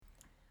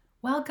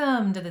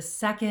Welcome to the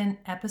second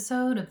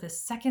episode of the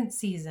second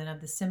season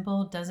of the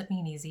Simple Doesn't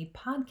Mean Easy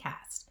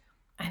podcast.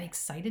 I'm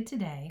excited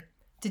today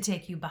to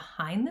take you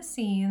behind the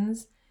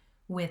scenes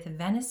with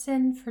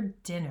venison for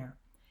dinner.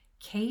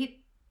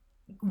 Kate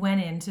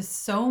went into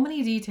so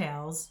many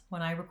details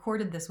when I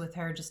recorded this with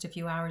her just a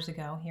few hours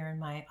ago here in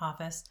my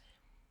office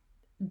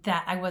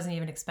that I wasn't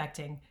even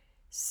expecting.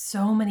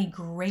 So many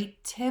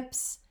great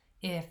tips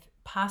if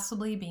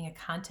possibly being a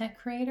content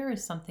creator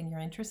is something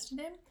you're interested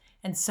in,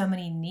 and so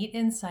many neat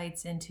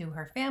insights into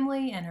her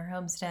family and her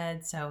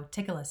homestead. So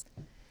take a listen.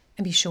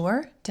 And be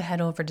sure to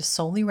head over to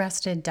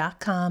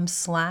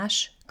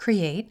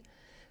soulyrested.com/create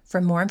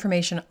for more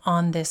information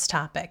on this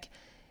topic,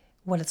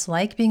 what it's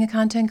like being a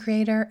content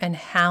creator, and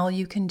how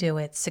you can do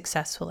it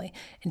successfully.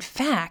 In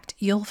fact,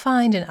 you'll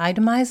find an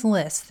itemized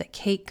list that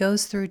Kate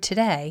goes through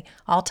today,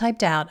 all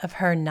typed out, of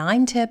her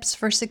 9 tips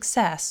for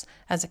success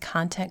as a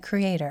content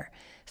creator.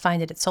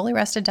 Find it at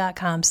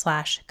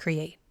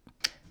soulyrested.com/create.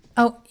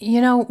 Oh,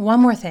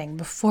 one more thing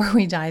before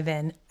we dive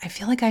in. I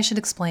feel like I should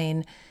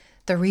explain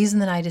the reason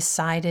that I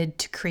decided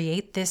to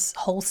create this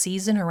whole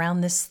season around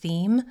this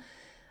theme.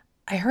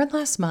 I heard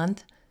last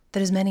month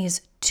that as many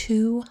as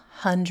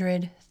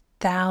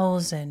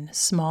 200,000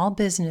 small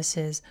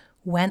businesses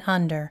went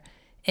under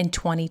in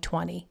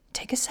 2020.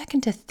 Take a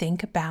second to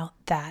think about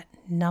that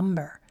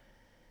number.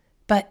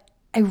 But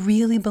I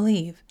really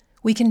believe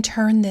we can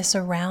turn this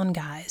around,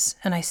 guys.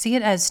 And I see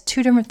it as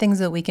 2 different things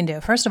that we can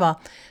do. First of all,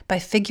 by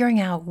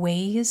figuring out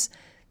ways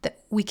that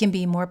we can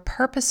be more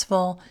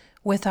purposeful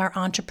with our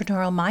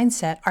entrepreneurial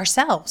mindset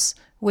ourselves,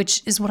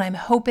 which is what I'm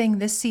hoping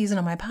this season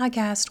on my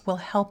podcast will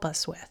help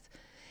us with.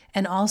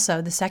 And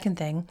also, the second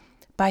thing,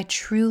 by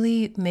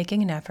truly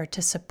making an effort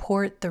to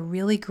support the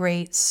really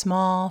great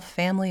small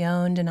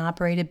family-owned and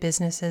operated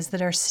businesses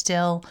that are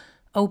still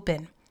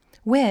open,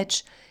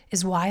 which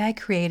is why I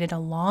created a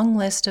long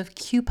list of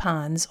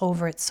coupons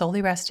over at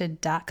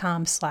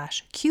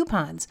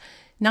soulyrested.com/coupons,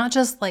 not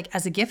just like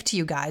as a gift to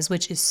you guys,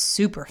 which is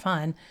super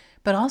fun,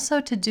 but also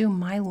to do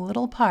my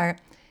little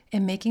part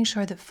in making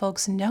sure that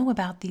folks know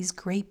about these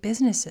great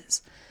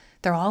businesses.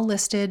 They're all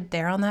listed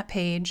there on that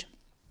page.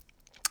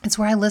 It's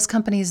where I list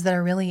companies that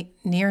are really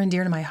near and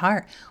dear to my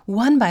heart.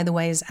 One, by the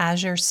way, is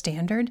Azure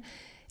Standard.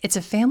 It's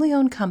a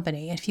family-owned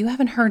company. If you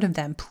haven't heard of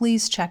them,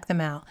 please check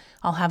them out.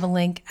 I'll have a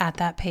link at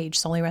that page,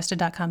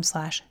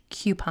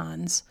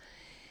 soulyrested.com/coupons.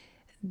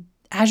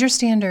 Azure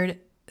Standard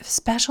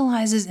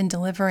specializes in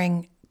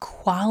delivering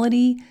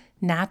quality,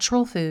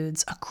 natural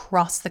foods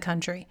across the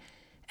country.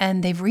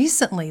 And they've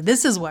recently,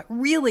 this is what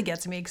really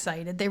gets me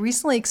excited, they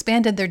recently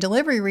expanded their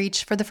delivery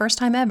reach for the first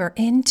time ever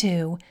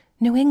into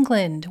New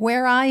England,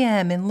 where I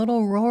am, in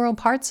little rural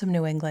parts of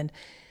New England.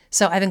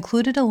 So I've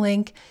included a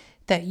link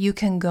that you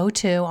can go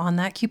to on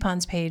that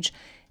coupons page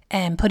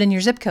and put in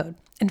your zip code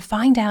and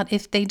find out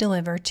if they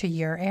deliver to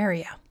your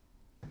area.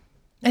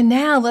 And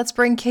now let's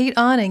bring Kate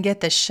on and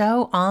get the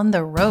show on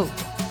the road.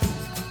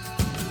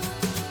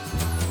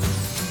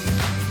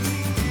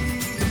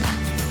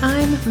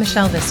 I'm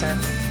Michelle Visser,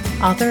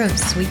 author of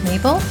Sweet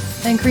Maple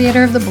and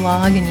creator of the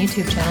blog and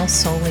YouTube channel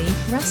Souly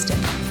Rested.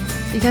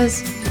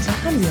 Because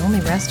sometimes the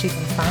only rest you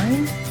can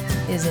find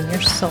is in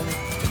your soul.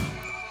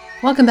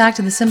 Welcome back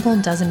to the Simple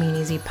Doesn't Mean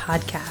Easy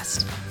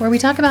podcast, where we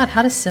talk about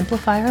how to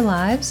simplify our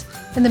lives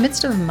in the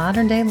midst of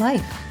modern day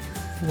life,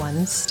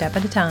 one step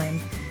at a time.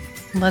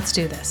 Let's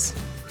do this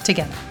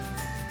together.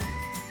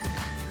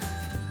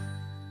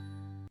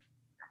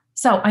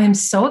 So I am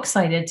so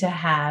excited to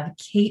have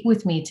Kate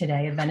with me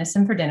today of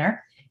Venison for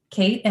Dinner.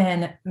 Kate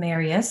and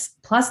Marius,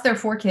 plus their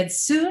 4 kids,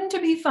 soon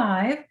to be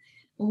 5,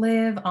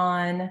 live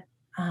on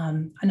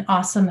an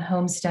awesome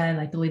homestead.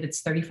 I believe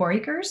it's 34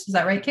 acres. Is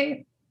that right,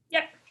 Kate?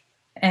 Yep.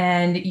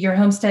 And your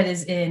homestead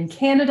is in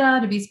Canada,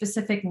 to be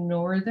specific,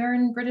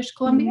 northern British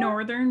Columbia?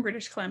 Northern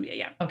British Columbia,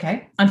 yeah.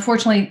 Okay.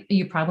 Unfortunately,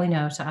 you probably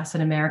know, to us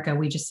in America,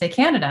 we just say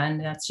Canada,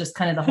 and that's just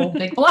kind of the whole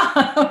big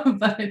blob,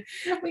 but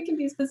we can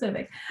be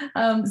specific.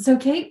 So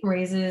Kate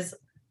raises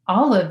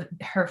all of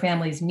her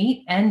family's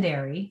meat and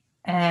dairy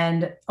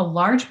and a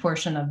large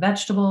portion of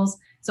vegetables.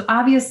 So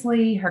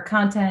obviously her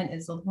content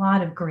is a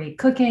lot of great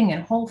cooking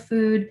and whole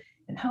food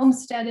and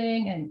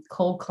homesteading and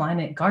cold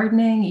climate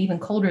gardening, even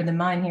colder than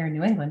mine here in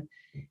New England.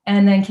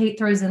 And then Kate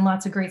throws in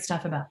lots of great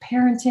stuff about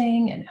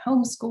parenting and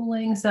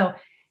homeschooling. So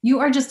you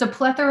are just a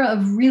plethora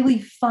of really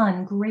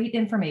fun, great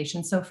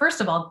information. So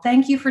first of all,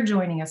 thank you for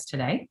joining us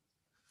today.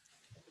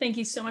 Thank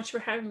you so much for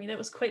having me. That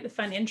was quite the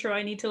fun intro.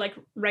 I need to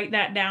write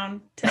that down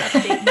to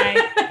update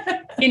my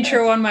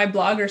intro on my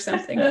blog or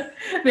something.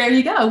 There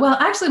you go. Well,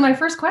 actually, my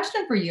first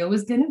question for you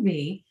was going to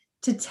be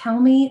to tell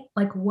me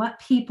what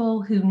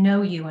people who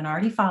know you and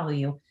already follow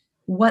you,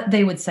 what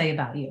they would say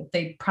about you.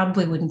 They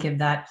probably wouldn't give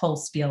that whole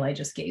spiel I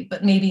just gave,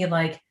 but maybe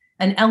an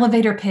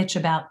elevator pitch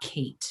about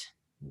Kate.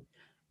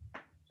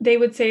 They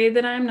would say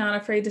that I'm not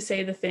afraid to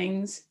say the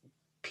things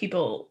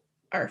people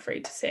are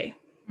afraid to say.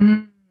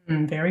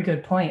 Very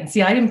good point.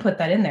 See, I didn't put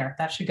that in there.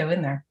 That should go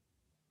in there.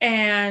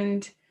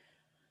 And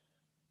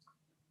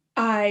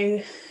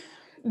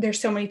there's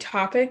so many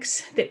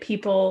topics that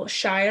people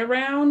shy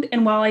around.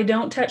 And while I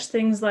don't touch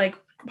things like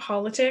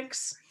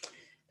politics.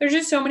 There's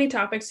just so many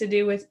topics to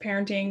do with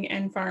parenting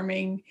and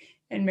farming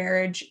and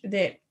marriage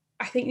that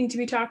I think need to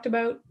be talked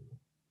about.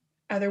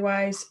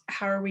 Otherwise,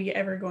 how are we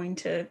ever going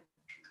to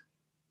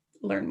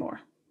learn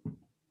more?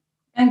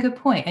 And good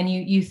point. And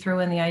you threw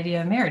in the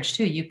idea of marriage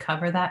too. You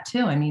cover that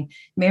too. I mean,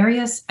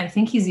 Marius, I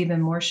think he's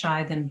even more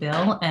shy than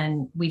Bill,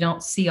 and we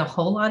don't see a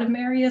whole lot of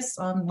Marius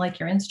on like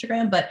your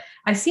Instagram, but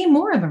I see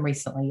more of him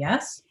recently.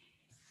 Yes.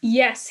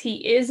 Yes,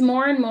 he is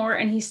more and more,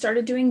 and he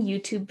started doing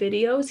YouTube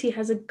videos. He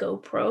has a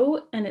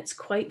GoPro, and it's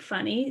quite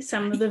funny.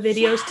 Some of the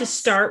videos to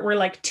start were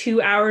like 2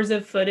 hours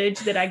of footage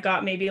that I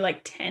got maybe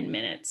like 10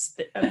 minutes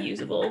of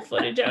usable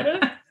footage out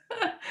of.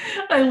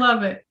 I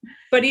love it.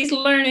 But he's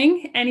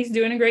learning, and he's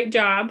doing a great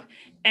job.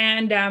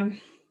 And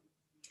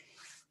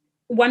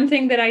one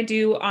thing that I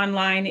do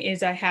online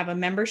is I have a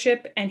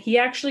membership, and he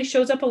actually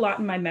shows up a lot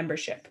in my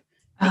membership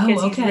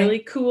because he's really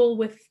cool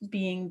with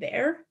being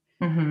there.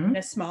 In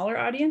a smaller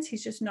audience.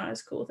 He's just not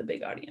as cool with a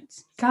big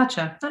audience.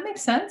 Gotcha. That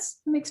makes sense.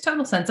 It makes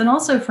total sense. And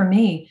also for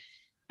me,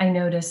 I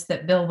noticed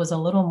that Bill was a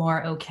little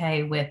more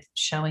okay with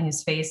showing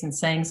his face and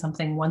saying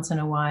something once in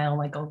a while,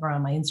 like over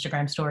on my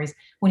Instagram stories,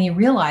 when he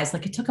realized,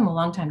 like it took him a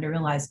long time to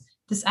realize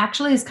this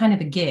actually is kind of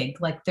a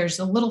gig. Like there's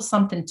a little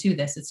something to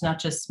this. It's not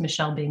just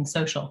Michelle being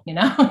social, you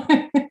know?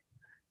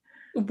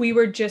 We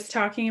were just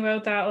talking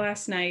about that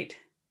last night,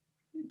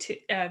 to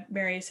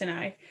Marius and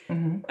I,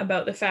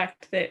 about the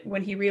fact that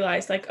when he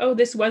realized like, oh,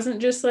 this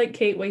wasn't just like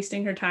Kate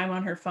wasting her time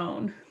on her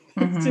phone.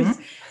 It's just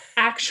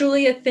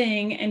actually a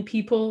thing, and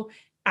people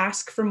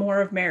ask for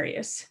more of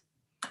Marius.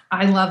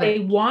 I love it. They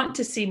want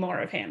to see more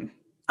of him.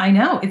 I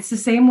know. It's the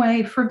same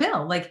way for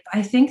Bill. Like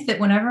I think that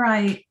whenever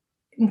I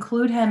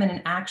include him in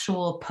an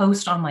actual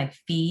post on my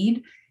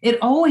feed, it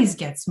always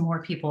gets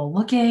more people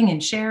looking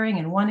and sharing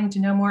and wanting to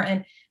know more.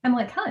 And I'm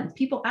like, hun,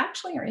 people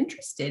actually are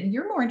interested.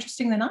 You're more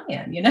interesting than I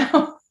am, you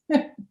know?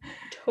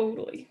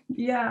 Totally.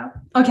 Yeah.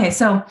 Okay.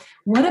 So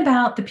what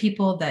about the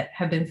people that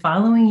have been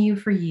following you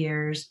for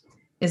years?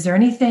 Is there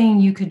anything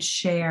you could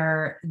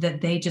share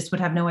that they just would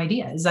have no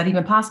idea? Is that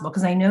even possible?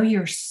 Because I know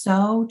you're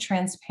so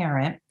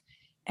transparent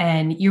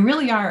and you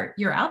really are,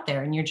 you're out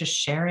there and you're just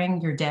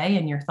sharing your day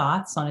and your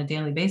thoughts on a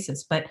daily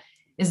basis. But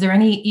is there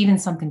even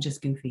something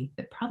just goofy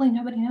that probably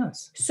nobody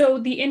knows? So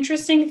the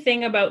interesting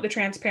thing about the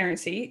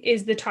transparency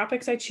is the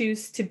topics I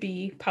choose to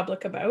be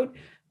public about,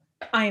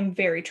 I am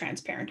very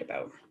transparent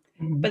about.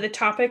 But the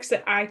topics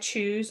that I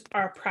choose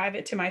are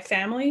private to my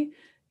family.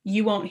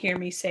 You won't hear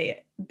me say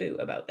it boo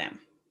about them.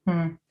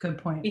 Good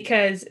point.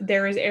 Because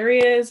there is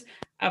areas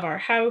of our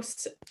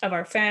house, of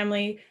our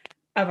family,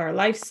 of our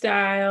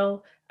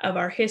lifestyle, of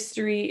our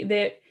history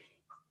that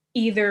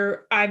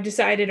either I've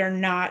decided are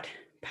not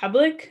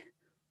public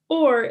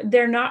or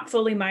they're not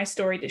fully my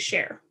story to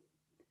share.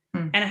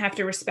 And I have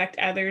to respect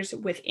others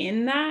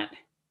within that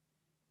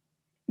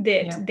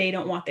they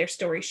don't want their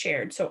story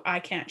shared. So I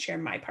can't share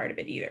my part of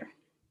it either.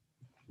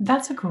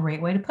 That's a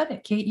great way to put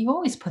it, Kate. You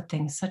always put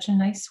things such a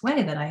nice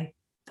way that I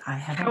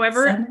haven't.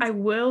 However, I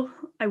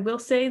will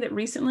say that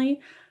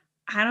recently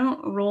I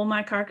don't roll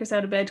my carcass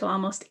out of bed till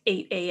almost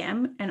 8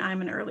 a.m. and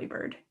I'm an early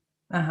bird.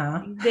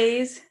 These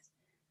days.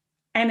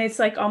 And it's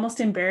like almost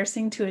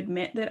embarrassing to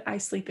admit that I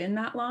sleep in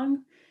that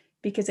long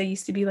because I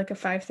used to be like a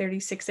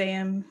 5:30, 6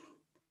 a.m.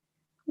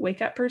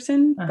 wake up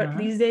person. But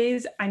these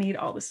days I need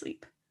all the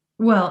sleep.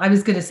 Well, I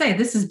was going to say,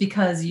 this is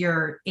because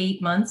you're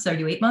 8 months. Are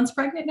you 8 months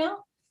pregnant now?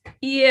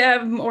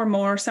 Yeah, or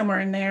more, somewhere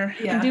in there.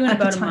 Yeah, I'm doing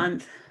about a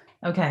month.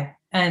 Okay.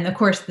 And of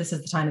course, this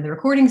is the time of the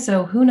recording.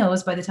 So who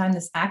knows, by the time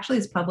this actually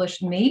is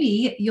published,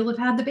 maybe you'll have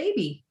had the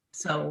baby.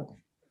 So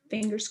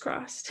fingers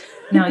crossed.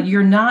 Now,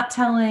 you're not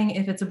telling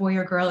if it's a boy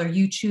or girl, or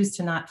you choose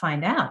to not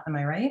find out. Am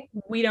I right?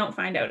 We don't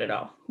find out at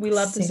all. We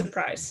love the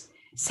surprise.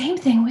 Same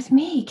thing with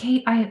me,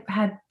 Kate. I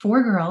had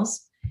 4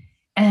 girls.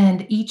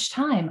 And each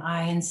time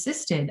I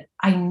insisted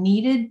I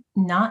needed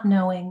not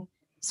knowing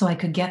so I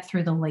could get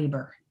through the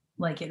labor.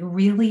 Like it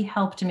really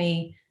helped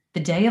me the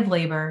day of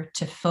labor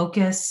to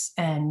focus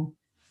and,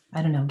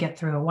 I don't know, get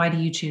through it. Why do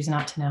you choose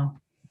not to know?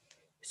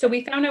 So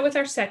we found out with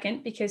our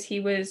second because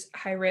he was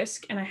high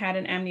risk and I had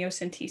an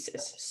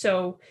amniocentesis.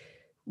 So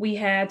we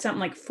had something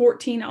like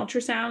 14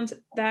 ultrasounds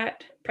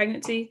that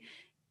pregnancy.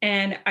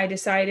 And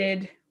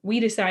we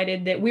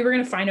decided that we were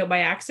going to find out by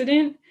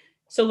accident.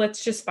 So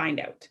let's just find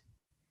out.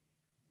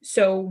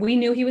 So we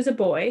knew he was a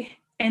boy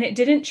and it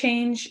didn't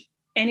change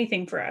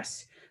anything for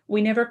us.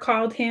 We never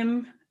called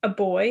him a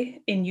boy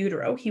in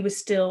utero. He was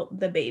still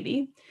the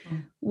baby.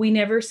 We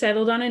never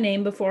settled on a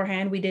name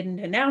beforehand. We didn't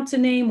announce a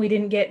name. We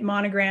didn't get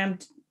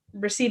monogrammed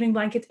receiving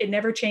blankets. It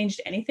never changed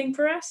anything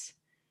for us.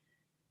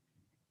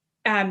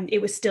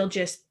 It was still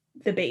just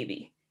the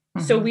baby.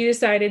 So we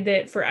decided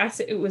that for us,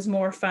 it was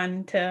more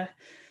fun to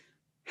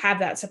have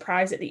that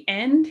surprise at the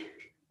end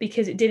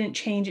because it didn't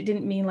change. It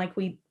didn't mean like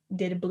we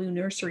did a blue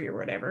nursery or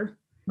whatever.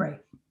 Right.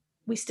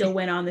 We still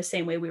went on the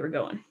same way we were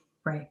going.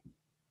 Right.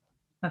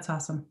 That's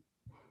awesome.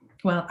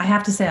 Well, I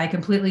have to say, I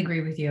completely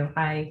agree with you.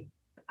 I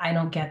I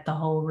don't get the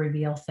whole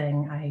reveal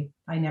thing.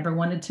 I never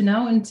wanted to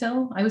know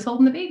until I was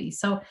holding the baby.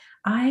 So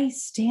I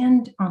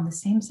stand on the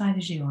same side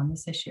as you on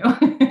this issue.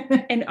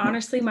 And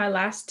honestly, my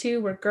last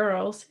two were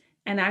girls,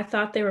 and I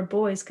thought they were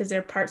boys because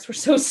their parts were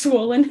so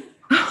swollen.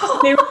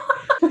 They were,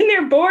 when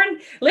they're born,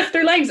 lift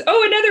their legs.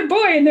 Oh, another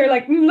boy, and they're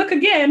like, look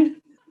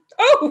again.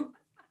 Oh,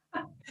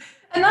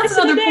 and that's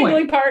another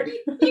point. Part.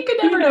 You could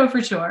never know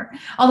for sure.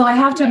 Although I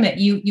have to admit,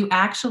 you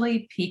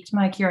actually piqued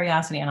my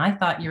curiosity, and I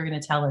thought you were going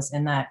to tell us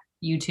in that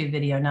YouTube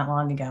video not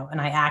long ago,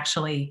 and I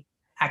actually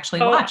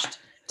watched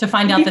to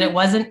find out that it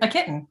wasn't a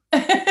kitten.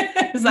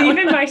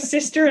 Even my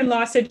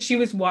sister-in-law said she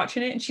was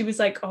watching it and she was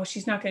like, oh,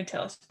 she's not going to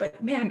tell us.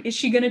 But man, is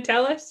she going to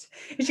tell us?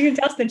 Is she going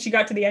to tell us? Then she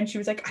got to the end. She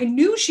was like, I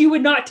knew she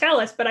would not tell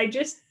us, but I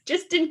just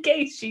in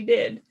case she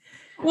did.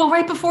 Well,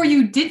 right before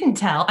you didn't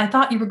tell, I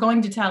thought you were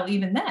going to tell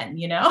even then,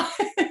 you know?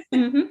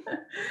 Mm-hmm.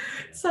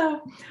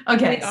 So,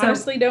 okay. I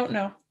honestly don't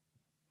know.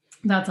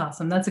 That's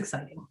awesome. That's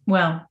exciting.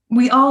 Well,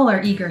 we all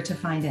are eager to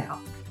find out.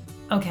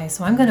 Okay,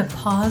 so I'm going to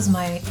pause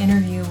my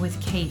interview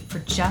with Kate for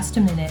just a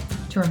minute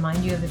to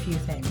remind you of a few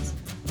things.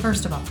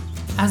 First of all,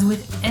 as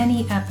with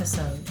any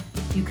episode,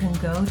 you can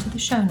go to the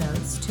show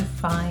notes to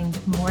find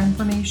more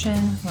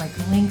information, like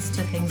links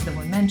to things that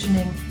we're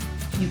mentioning.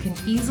 You can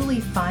easily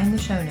find the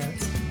show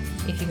notes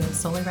if you go to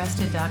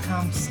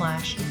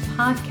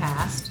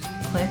soulyrested.com/podcast,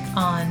 click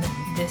on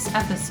this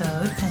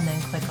episode, and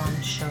then click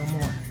on Show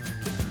More.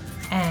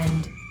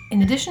 And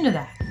in addition to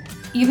that,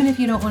 even if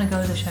you don't want to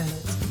go to the show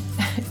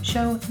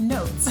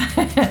notes,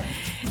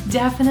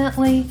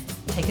 definitely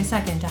take a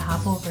second to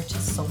hop over to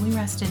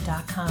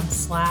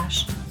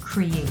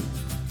soulyrested.com/create,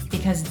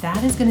 because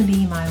that is going to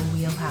be my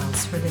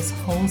wheelhouse for this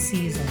whole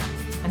season.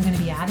 I'm going to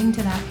be adding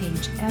to that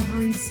page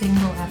every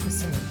single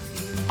episode.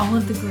 All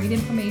of the great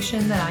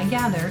information that I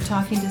gather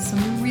talking to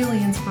some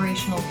really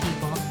inspirational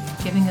people,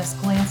 giving us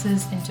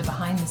glances into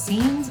behind the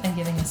scenes and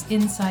giving us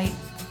insight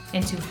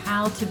into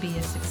how to be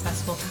a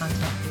successful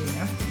content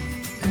creator.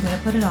 I'm going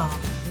to put it all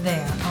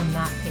there on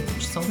that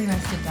page,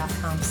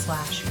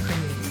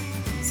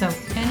 soulyrested.com/create. So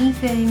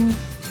anything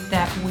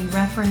that we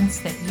reference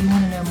that you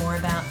want to know more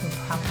about, you'll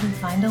probably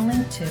find a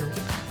link to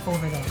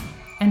over there.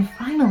 And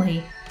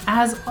finally,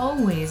 as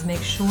always,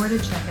 make sure to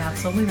check out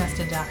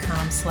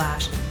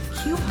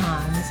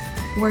soulyrested.com/coupons,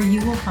 where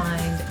you will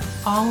find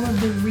all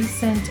of the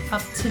recent,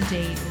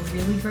 up-to-date,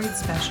 really great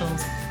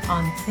specials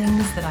on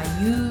things that I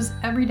use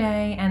every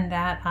day and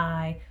that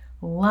I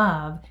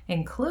love,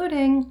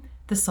 including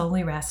the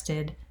Souly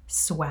Rested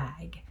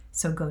swag.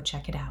 So go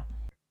check it out.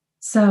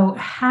 So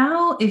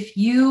how, if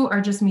you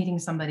are just meeting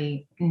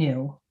somebody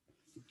new,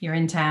 you're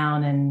in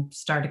town and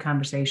start a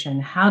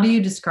conversation, how do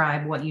you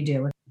describe what you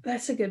do?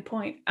 That's a good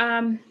point.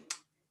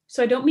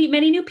 So I don't meet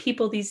many new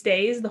people these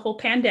days, the whole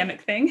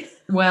pandemic thing.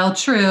 Well,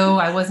 true.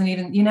 I wasn't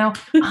even,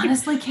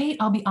 honestly, Kate,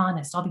 I'll be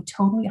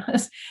totally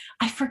honest.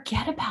 I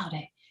forget about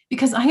it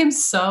because I am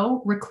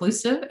so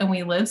reclusive and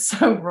we live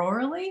so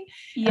rurally.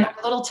 Yeah. And our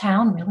little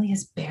town really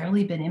has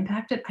barely been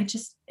impacted.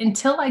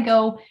 Until I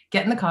go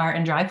get in the car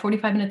and drive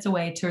 45 minutes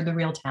away to the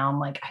real town,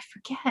 like I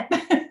forget.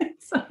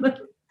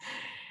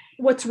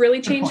 What's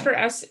really changed for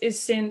us is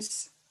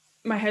since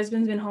my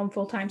husband's been home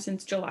full time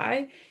since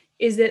July,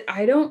 is that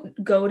I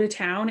don't go to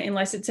town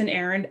unless it's an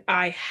errand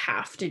I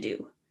have to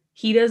do.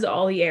 He does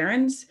all the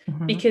errands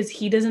because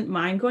he doesn't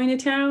mind going to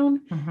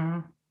town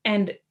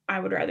and I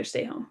would rather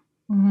stay home.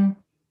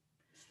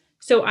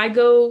 So I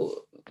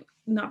go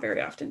not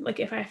very often, like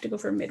if I have to go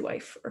for a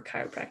midwife or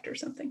chiropractor or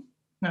something.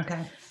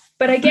 Okay.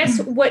 But I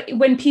guess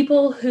when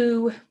people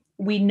who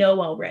we know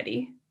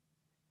already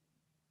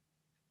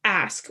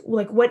ask,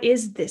 like, what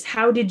is this?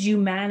 How did you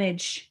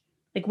manage?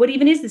 Like, what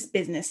even is this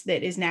business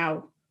that is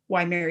now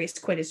why Marius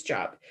quit his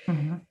job?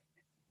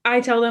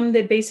 I tell them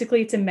that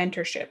basically it's a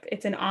mentorship.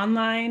 It's an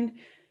online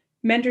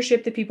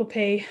mentorship that people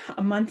pay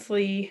a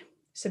monthly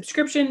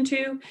subscription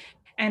to.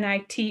 And I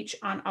teach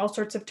on all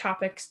sorts of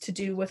topics to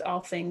do with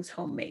all things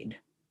homemade.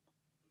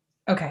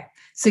 Okay.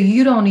 So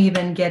you don't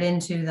even get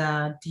into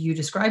do you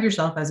describe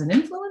yourself as an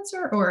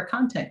influencer or a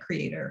content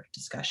creator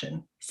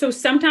discussion? So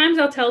sometimes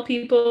I'll tell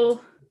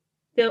people,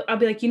 I'll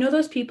be like,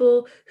 those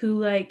people who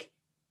like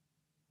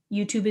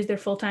YouTube is their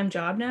full-time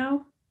job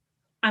now?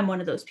 I'm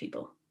one of those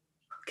people.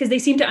 Because they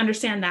seem to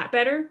understand that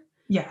better.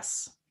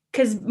 Yes.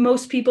 Because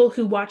most people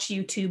who watch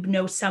YouTube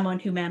know someone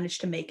who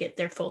managed to make it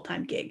their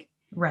full-time gig.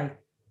 Right.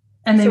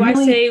 And so I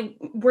say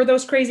we're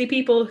those crazy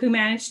people who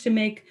managed to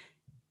make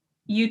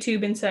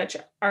YouTube and such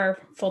our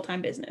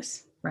full-time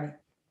business. Right.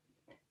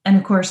 And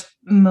of course,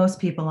 most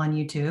people on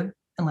YouTube,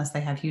 unless they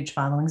have huge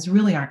followings,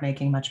 really aren't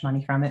making much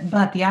money from it.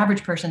 But the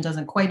average person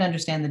doesn't quite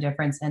understand the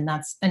difference. And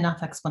that's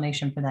enough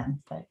explanation for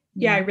them. But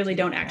yeah, I really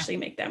don't actually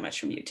make that much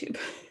from YouTube.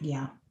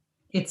 Yeah.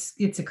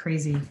 It's a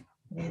crazy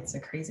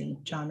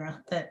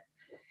genre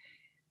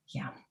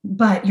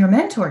but your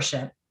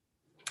mentorship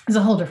is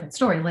a whole different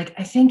story. Like,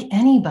 I think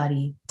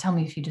anybody, tell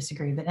me if you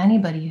disagree, but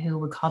anybody who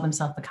would call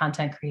themselves a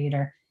content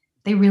creator,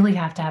 they really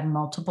have to have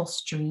multiple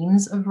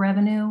streams of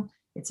revenue.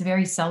 It's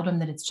very seldom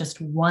that it's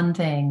just one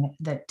thing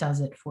that does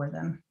it for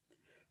them.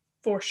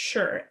 For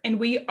sure. And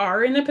we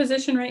are in the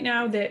position right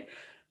now that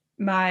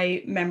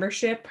my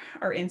membership,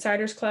 our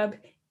Insiders Club,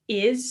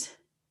 is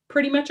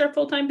pretty much our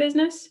full-time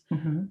business.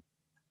 Mm-hmm.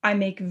 I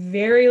make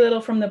very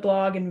little from the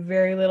blog and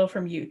very little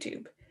from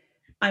YouTube.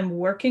 I'm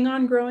working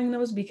on growing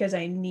those because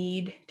I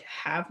need to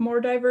have more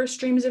diverse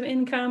streams of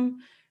income.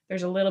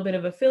 There's a little bit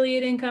of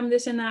affiliate income,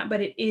 this and that,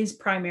 but it is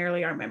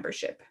primarily our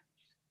membership.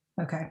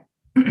 Okay.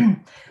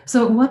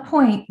 So at what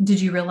point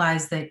did you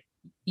realize that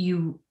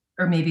you,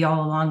 or maybe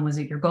all along, was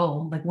it your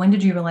goal? Like, when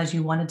did you realize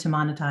you wanted to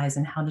monetize,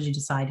 and how did you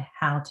decide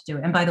how to do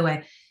it? And by the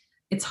way,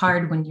 it's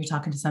hard when you're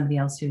talking to somebody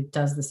else who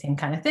does the same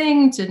kind of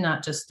thing to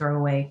not just throw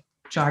away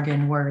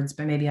jargon words,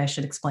 but maybe I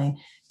should explain.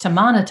 To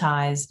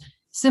monetize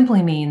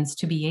simply means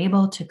to be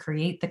able to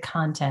create the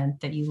content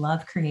that you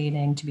love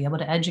creating, to be able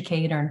to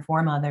educate or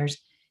inform others,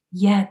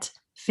 yet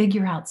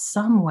figure out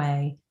some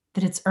way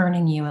that it's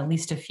earning you at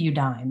least a few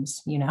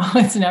dimes.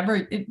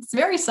 It's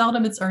very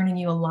seldom it's earning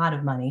you a lot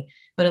of money,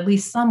 but at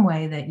least some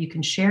way that you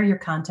can share your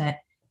content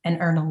and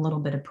earn a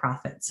little bit of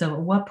profit. So at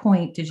what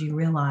point did you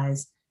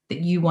realize that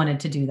you wanted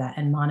to do that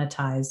and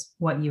monetize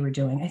what you were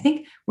doing? I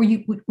think, were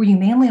you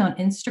mainly on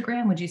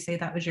Instagram? Would you say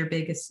that was your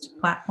biggest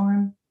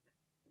platform?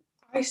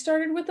 I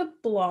started with a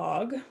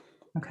blog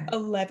Okay.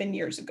 11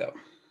 years ago.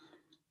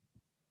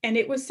 And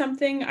it was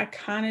something I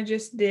kind of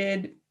just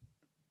did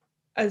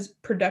as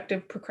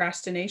productive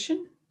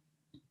procrastination,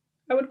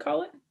 I would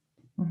call it.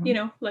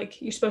 Mm-hmm.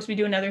 Like you're supposed to be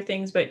doing other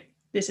things, but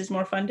this is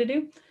more fun to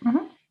do.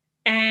 Mm-hmm.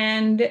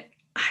 And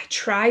I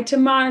tried to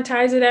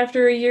monetize it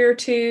after a year or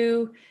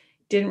two,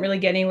 didn't really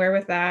get anywhere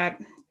with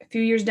that. A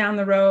few years down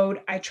the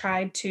road, I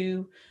tried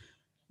to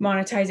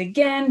monetize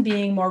again,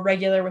 being more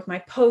regular with my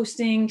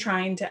posting,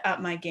 trying to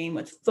up my game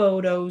with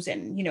photos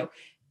and,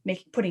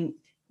 putting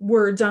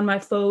words on my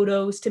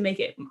photos to make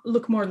it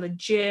look more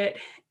legit.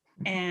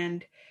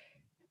 And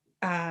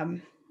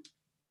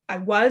I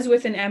was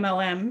with an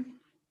MLM,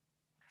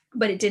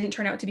 but it didn't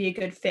turn out to be a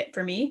good fit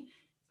for me.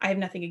 I have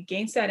nothing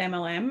against that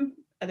MLM.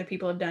 Other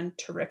people have done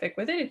terrific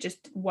with it. It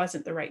just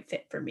wasn't the right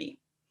fit for me.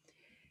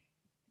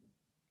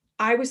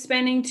 I was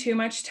spending too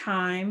much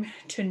time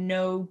to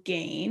no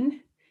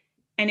gain,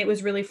 and it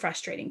was really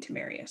frustrating to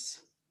Marius.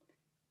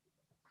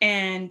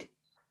 And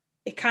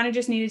it kind of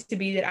just needed to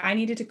be that I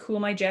needed to cool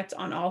my jets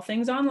on all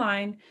things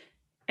online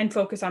and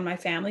focus on my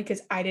family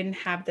because I didn't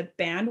have the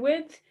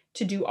bandwidth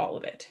to do all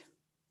of it.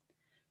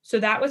 So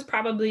that was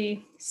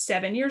probably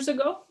 7 years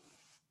ago.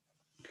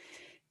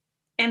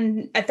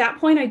 And at that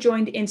point, I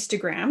joined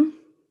Instagram,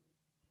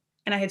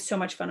 and I had so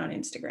much fun on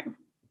Instagram.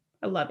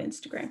 I love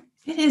Instagram.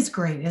 It is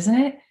great, isn't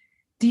it?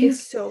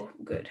 It's so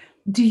good.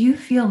 Do you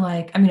feel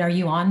like, are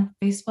you on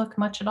Facebook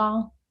much at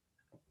all?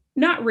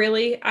 Not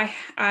really.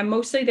 I'm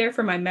mostly there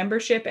for my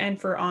membership and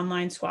for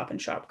online swap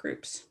and shop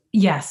groups.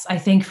 Yes, I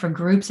think for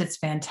groups, it's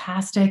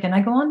fantastic. And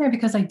I go on there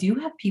because I do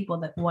have people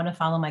that want to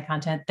follow my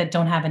content that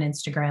don't have an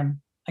Instagram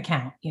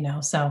account,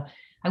 so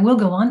I will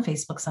go on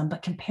Facebook some,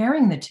 but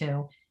comparing the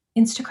two,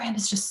 Instagram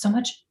is just so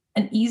much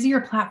an easier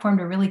platform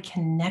to really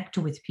connect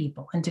with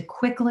people and to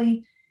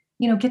quickly,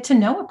 get to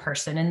know a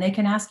person, and they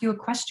can ask you a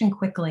question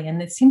quickly. And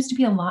it seems to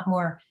be a lot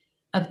more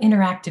of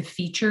interactive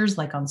features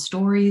like on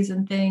stories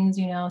and things,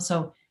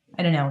 so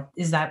I don't know.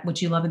 Is that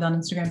what you love about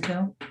Instagram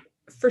too?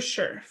 For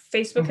sure.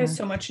 Facebook has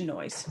so much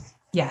noise.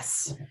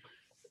 Yes.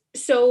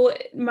 So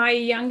my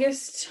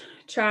youngest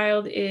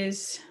child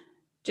is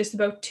just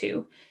about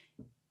 2.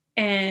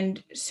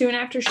 And soon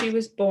after she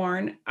was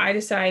born, I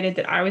decided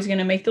that I was going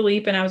to make the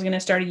leap and I was going to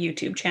start a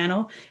YouTube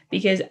channel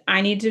because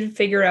I needed to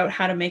figure out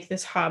how to make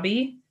this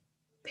hobby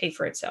pay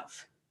for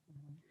itself.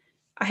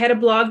 I had a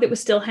blog that was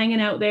still hanging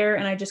out there,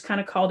 and I just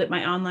kind of called it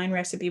my online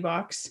recipe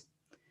box.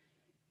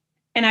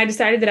 And I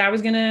decided that I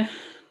was going to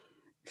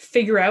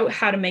figure out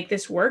how to make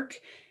this work.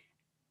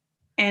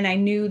 And I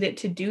knew that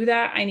to do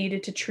that, I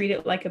needed to treat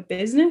it like a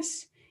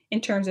business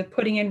in terms of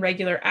putting in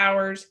regular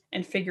hours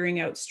and figuring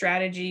out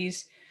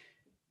strategies,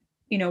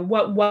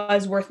 what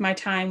was worth my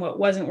time, what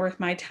wasn't worth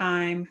my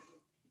time.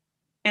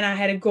 And I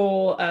had a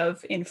goal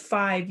of in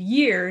 5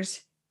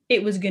 years,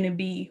 it was going to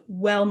be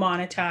well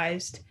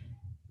monetized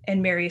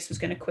and Marius was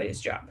going to quit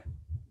his job.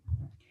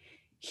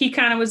 He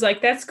kind of was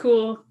like, that's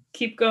cool,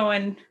 keep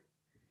going.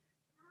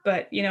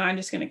 But, I'm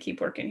just going to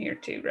keep working here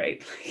too,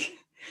 right?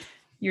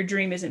 Your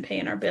dream isn't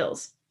paying our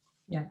bills.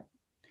 Yeah.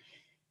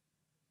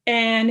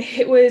 And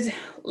it was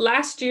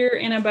last year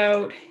in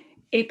about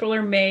April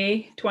or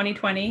May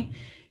 2020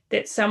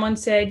 that someone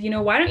said,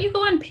 why don't you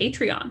go on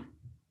Patreon?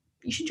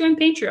 You should join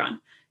Patreon.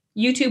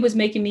 YouTube was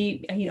making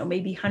me,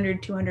 maybe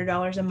 $100,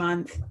 $200 a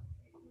month.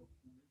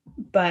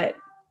 But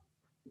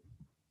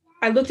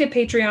I looked at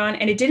Patreon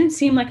and it didn't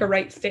seem like a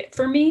right fit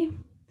for me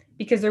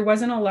because there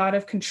wasn't a lot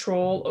of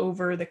control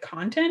over the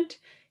content.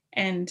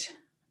 And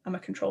I'm a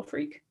control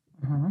freak.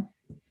 Mm-hmm.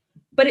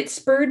 But it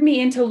spurred me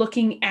into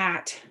looking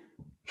at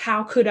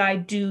how could I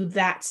do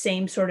that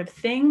same sort of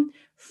thing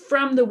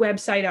from the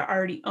website I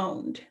already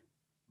owned.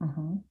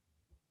 Mm-hmm.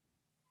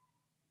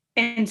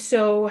 And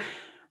so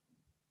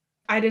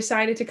I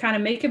decided to kind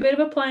of make a bit of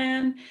a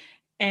plan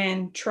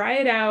and try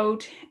it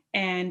out.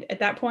 And at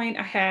that point,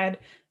 I had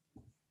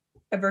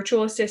a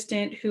virtual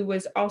assistant who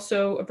was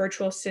also a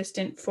virtual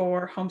assistant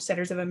for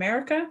Homesteaders of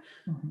America,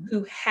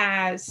 who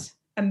has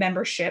a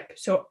membership.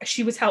 So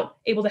she was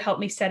able to help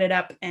me set it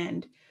up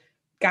and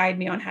guide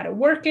me on how to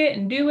work it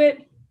and do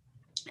it.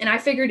 And I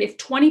figured if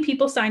 20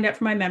 people signed up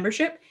for my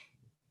membership,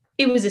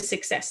 it was a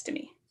success to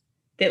me.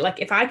 That like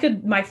if I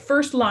could, my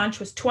first launch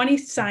was 20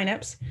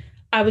 signups,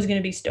 I was going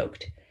to be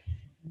stoked.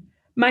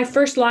 My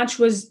first launch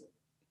was,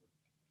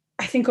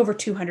 I think, over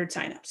 200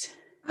 signups.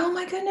 Oh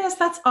my goodness,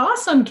 that's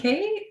awesome,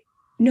 Kate.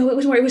 No, it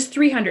was more. It was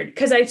 300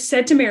 because I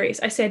said to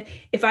Marius, I said,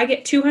 if I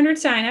get 200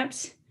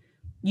 signups,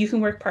 you can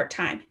work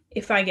part-time.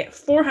 If I get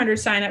 400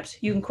 signups,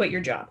 you can quit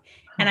your job.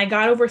 And I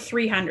got over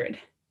 300.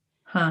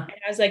 And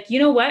I was like, you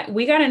know what?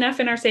 We got enough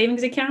in our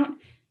savings account.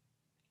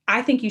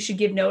 I think you should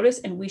give notice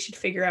and we should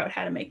figure out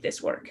how to make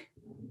this work.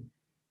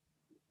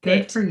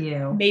 Good for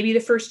you. Maybe the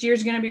first year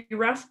is going to be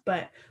rough,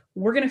 but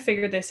we're going to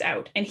figure this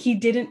out. And he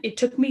didn't, it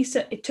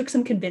took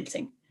some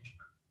convincing.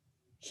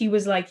 He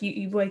was like,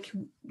 you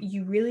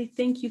really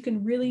think you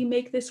can really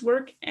make this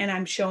work? And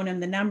I'm showing him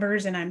the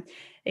numbers and I'm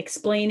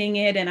explaining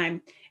it and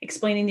I'm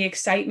explaining the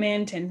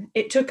excitement. And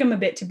it took him a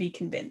bit to be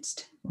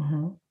convinced.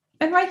 Mm-hmm.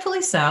 And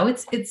rightfully so.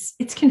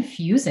 It's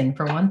confusing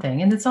for one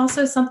thing. And it's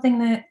also something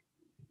that,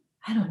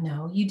 I don't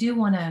know, you do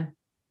want to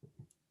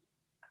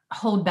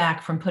hold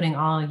back from putting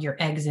all your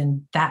eggs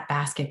in that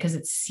basket because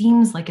it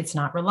seems like it's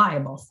not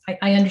reliable.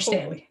 I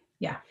understand. Totally.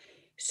 Yeah.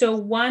 So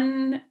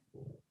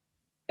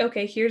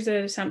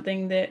here's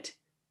something that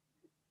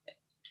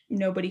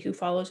nobody who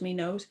follows me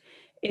knows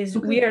is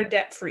we are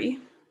debt-free,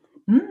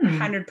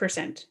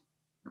 100%.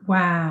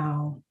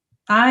 Wow.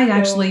 I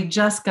actually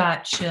just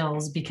got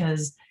chills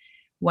because,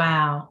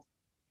 wow,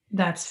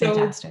 that's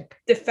fantastic.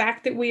 The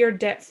fact that we are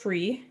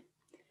debt-free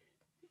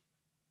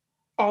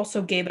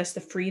also gave us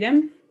the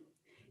freedom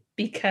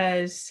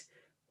because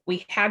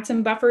we had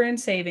some buffer in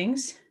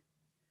savings.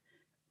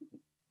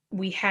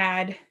 We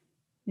had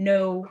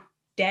no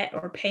debt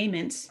or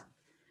payments.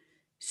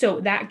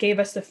 So that gave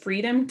us the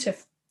freedom to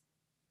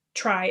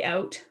try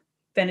out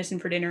Venison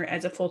for Dinner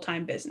as a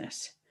full-time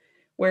business.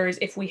 Whereas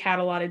if we had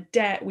a lot of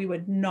debt, we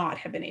would not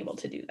have been able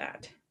to do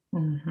that.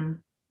 Mm-hmm.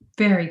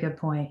 Very good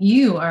point.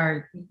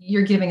 You're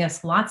giving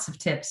us lots of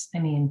tips. I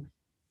mean,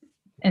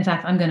 in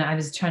fact, I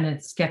was trying to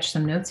sketch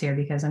some notes here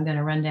because I'm going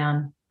to run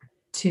down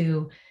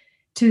to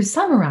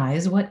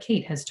summarize what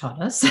Kate has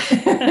taught us.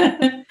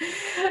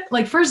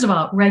 Like, first of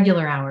all,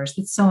 regular hours.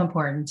 It's so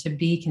important to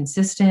be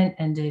consistent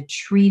and to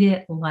treat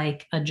it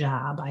like a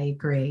job. I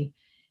agree.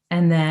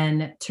 And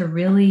then to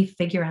really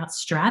figure out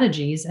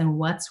strategies and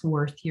what's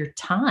worth your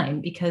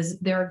time, because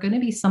there are going to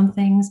be some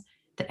things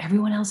that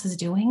everyone else is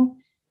doing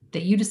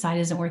that you decide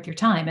isn't worth your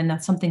time. And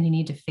that's something you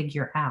need to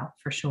figure out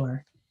for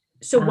sure.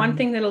 So one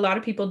thing that a lot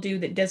of people do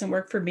that doesn't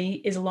work for me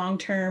is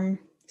long-term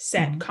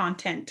set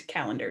content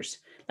calendars.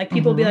 Like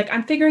people will be like,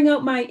 I'm figuring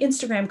out my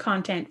Instagram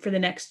content for the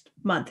next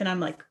month. And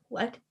I'm like,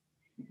 what?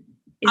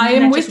 I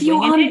am with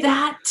you on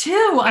that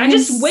too. I'm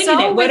just winging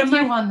it. What am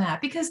I on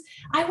that? Because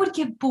I would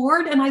get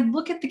bored and I'd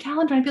look at the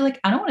calendar and I'd be like,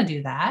 I don't want to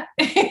do that.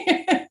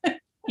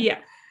 Yeah.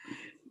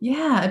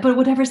 Yeah. But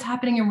whatever's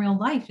happening in real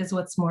life is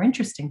what's more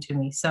interesting to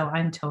me. So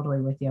I'm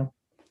totally with you.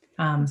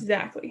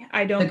 Exactly.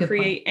 I don't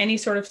create any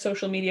sort of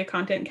social media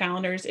content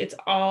calendars. It's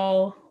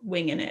all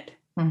winging it.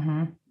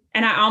 Mm-hmm.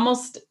 And I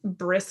almost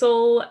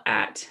bristle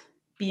at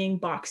being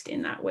boxed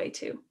in that way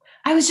too.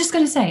 I was just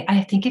going to say,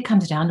 I think it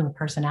comes down to a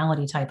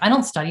personality type. I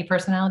don't study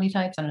personality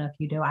types. I don't know if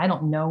you do. I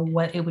don't know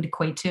what it would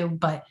equate to,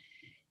 but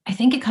I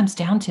think it comes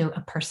down to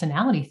a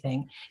personality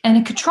thing and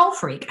a control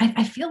freak.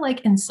 I feel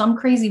like in some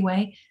crazy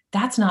way,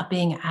 that's not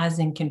being as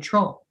in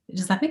control.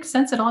 Does that make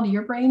sense at all to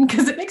your brain?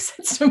 Because it makes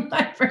sense to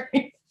my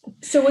brain.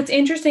 So what's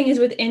interesting is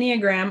with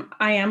Enneagram,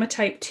 I am a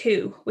type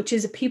 2, which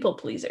is a people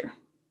pleaser.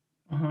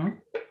 Mm-hmm.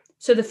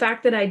 So the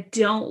fact that I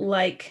don't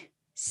like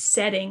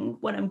setting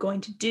what I'm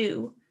going to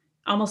do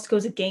almost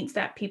goes against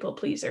that people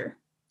pleaser.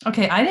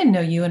 Okay, I didn't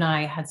know you and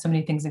I had so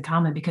many things in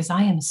common because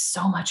I am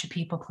so much a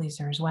people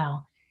pleaser as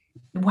well.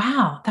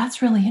 Wow,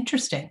 that's really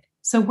interesting.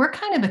 So we're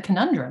kind of a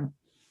conundrum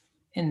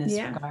in this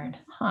regard.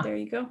 Huh. There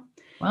you go.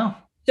 Wow.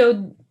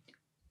 So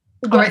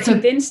what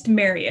convinced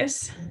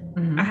Marius,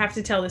 I have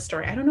to tell this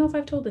story. I don't know if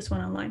I've told this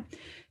one online.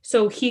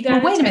 So he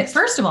got wait a minute.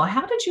 First of all,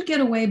 how did you get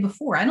away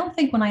before? I don't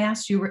think when I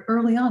asked you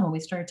early on when we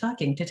started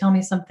talking to tell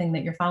me something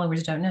that your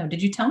followers don't know.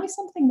 Did you tell me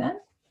something then?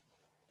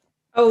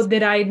 Oh,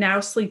 that I now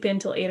sleep in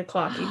till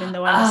 8:00, even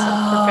though I'm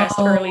a professed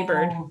early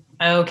bird.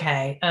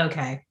 Okay.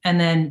 And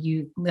then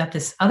you got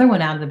this other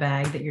one out of the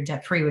bag that you're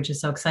debt free, which is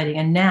so exciting.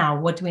 And now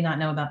what do we not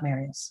know about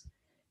Marius?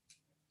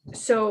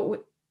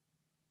 So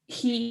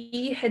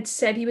he had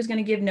said he was going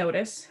to give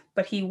notice,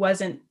 but he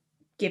wasn't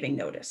giving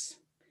notice.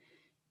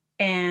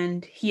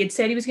 And he had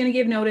said he was going to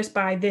give notice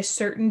by this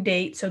certain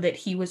date so that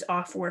he was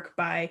off work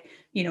by,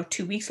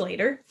 2 weeks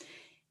later.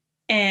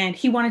 And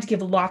he wanted to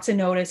give lots of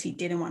notice. He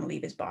didn't want to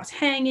leave his boss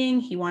hanging.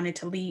 He wanted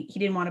to leave. He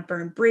didn't want to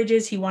burn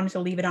bridges. He wanted to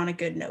leave it on a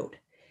good note.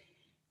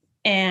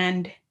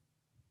 And,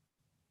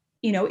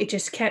 it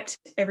just kept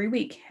every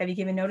week. Have you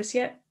given notice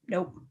yet?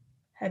 Nope.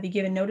 Have you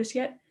given notice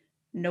yet?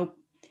 Nope.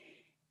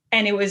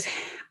 And it was,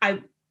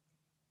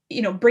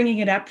 bringing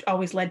it up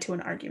always led to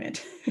an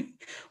argument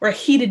or a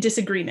heated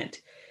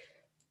disagreement.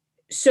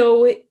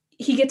 So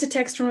he gets a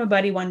text from a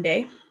buddy one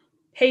day.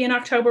 Hey, in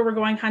October, we're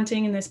going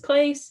hunting in this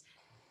place.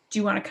 Do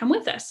you want to come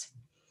with us?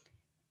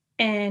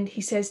 And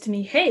he says to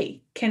me,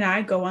 hey, can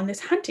I go on this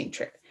hunting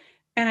trip?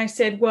 And I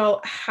said,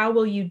 well, how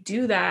will you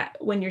do that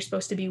when you're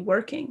supposed to be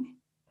working?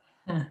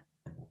 Huh.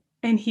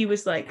 And he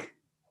was like,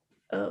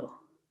 oh,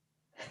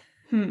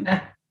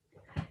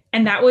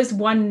 And that was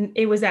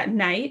it was that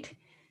night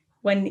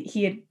when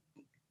he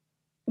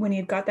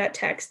had got that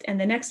text. And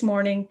the next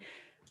morning,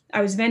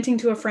 I was venting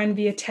to a friend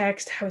via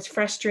text. I was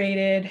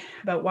frustrated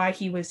about why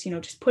he was,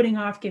 just putting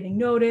off giving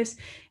notice.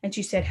 And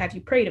she said, have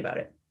you prayed about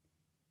it?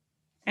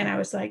 And I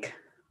was like,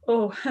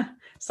 oh,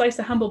 slice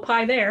of humble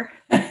pie there.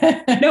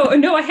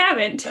 No, I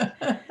haven't.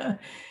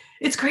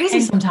 It's crazy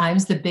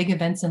sometimes the big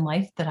events in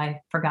life that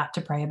I forgot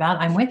to pray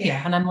about. I'm with you.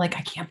 And I'm like,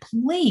 I can't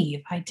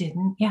believe I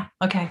didn't. Yeah.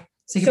 Okay.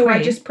 So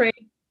I just prayed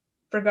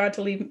for God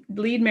to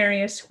lead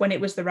Marius when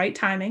it was the right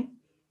timing.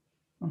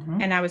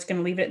 Mm-hmm. And I was going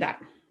to leave it at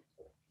that.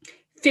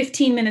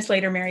 15 minutes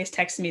later, Marius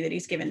texted me that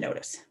he's given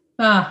notice.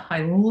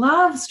 I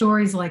love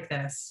stories like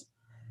this.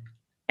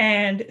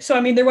 And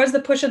so, there was the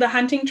push of the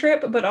hunting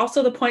trip, but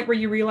also the point where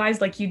you realize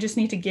like you just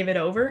need to give it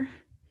over.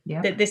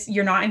 Yeah. That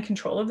you're not in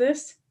control of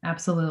this.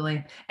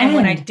 Absolutely. And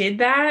when I did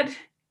that,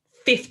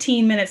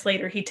 15 minutes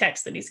later, he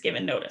texts that he's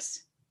given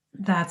notice.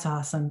 That's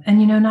awesome.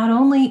 And, not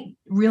only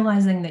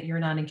realizing that you're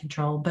not in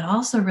control, but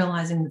also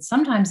realizing that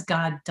sometimes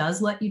God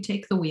does let you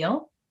take the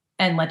wheel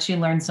and let you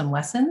learn some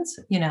lessons,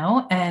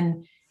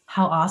 and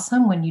how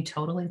awesome when you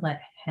totally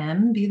let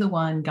him be the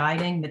one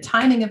guiding the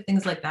timing of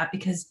things like that,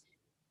 because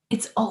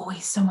it's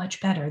always so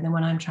much better than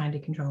when I'm trying to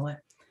control it.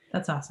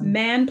 That's awesome.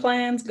 Man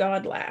plans,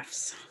 God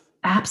laughs.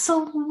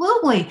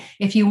 Absolutely.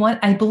 If you want,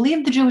 I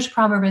believe the Jewish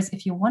proverb is,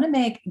 if you want to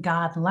make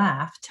God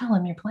laugh, tell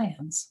him your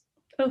plans.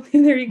 Oh,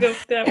 there you go.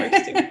 That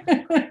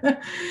works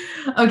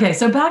too. Okay.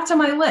 So back to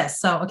my list.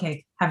 So,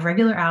 have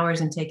regular hours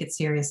and take it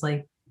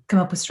seriously. Come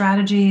up with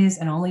strategies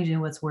and only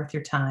do what's worth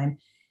your time.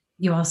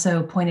 You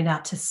also pointed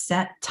out to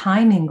set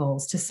timing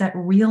goals, to set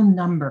real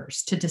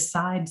numbers, to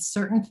decide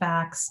certain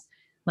facts,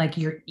 like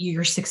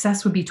your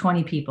success would be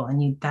 20 people.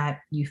 And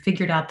you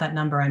figured out that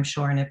number, I'm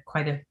sure, in a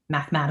quite a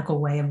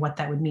mathematical way of what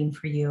that would mean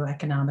for you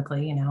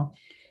economically,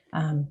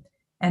 and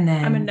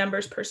then I'm a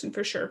numbers person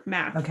for sure.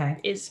 Math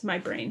is my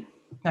brain.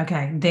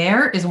 Okay.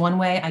 There is one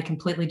way I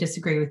completely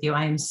disagree with you.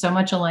 I am so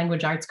much a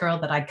language arts girl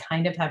that I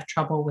kind of have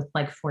trouble with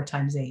like 4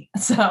 times 8.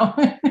 So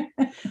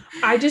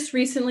I just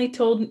recently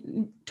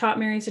taught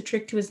Marius a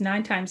trick to his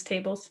 9 times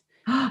tables.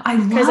 I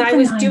love because I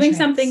was doing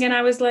something and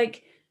I was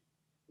like,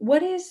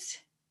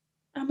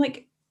 I'm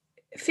like,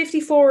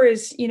 54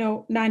 is,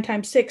 9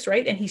 times 6,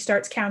 right? And he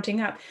starts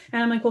counting up.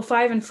 And I'm like, well,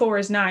 5 and 4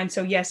 is 9.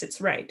 So yes,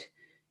 it's right.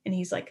 And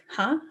he's like,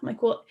 huh? I'm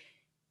like, well,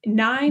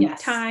 9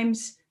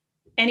 times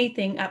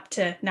anything up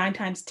to 9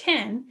 times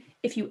 10,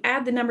 if you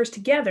add the numbers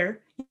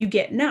together, you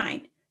get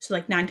 9. So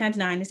like 9 times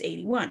 9 is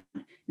 81.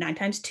 9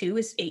 times 2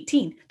 is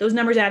 18. Those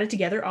numbers added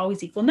together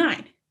always equal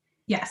 9.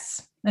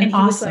 Yes. And he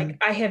was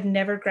like, I have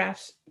never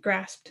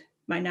grasped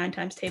my 9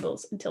 times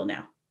tables until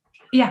now.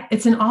 Yeah,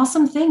 it's an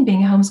awesome thing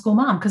being a homeschool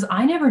mom, because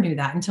I never knew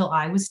that until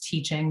I was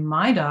teaching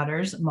my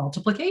daughters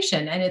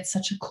multiplication. And it's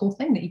such a cool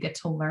thing that you get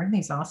to learn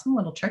these awesome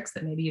little tricks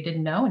that maybe you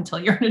didn't know until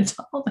you're an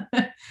adult.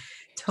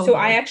 Totally. So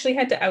I actually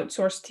had to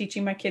outsource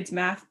teaching my kids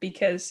math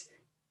because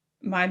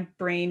my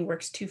brain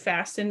works too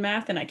fast in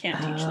math and I can't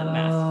teach them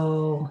math.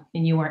 Oh,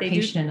 and you weren't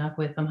patient enough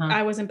with them, huh?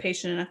 I wasn't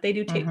patient enough. They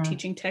do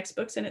teaching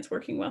textbooks and it's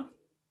working well.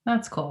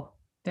 That's cool.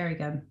 Very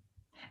good.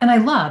 And I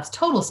love,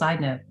 total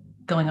side note,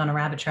 going on a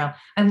rabbit trail,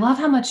 I love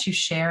how much you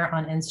share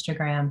on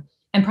Instagram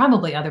and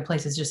probably other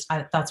places.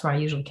 That's where I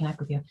usually connect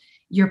with you.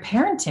 Your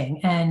parenting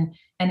and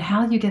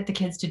how you get the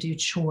kids to do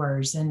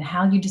chores and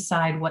how you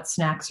decide what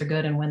snacks are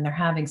good and when they're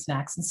having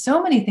snacks and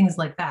so many things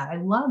like that. I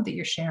love that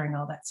you're sharing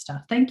all that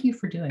stuff. Thank you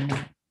for doing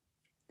that.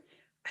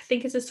 I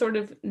think it's a sort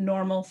of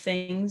normal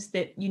things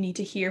that you need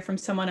to hear from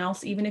someone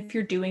else, even if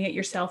you're doing it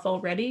yourself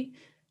already.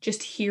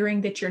 Just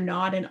hearing that you're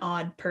not an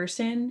odd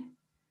person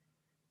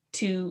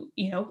to,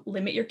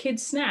 limit your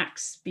kids'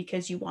 snacks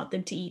because you want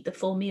them to eat the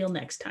full meal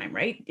next time,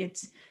 right?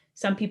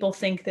 Some people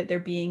think that they're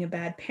being a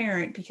bad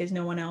parent because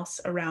no one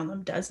else around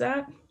them does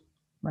that.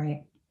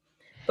 Right.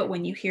 But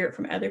when you hear it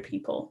from other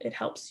people, it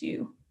helps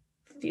you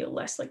feel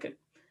less like a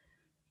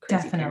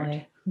crazy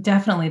parent.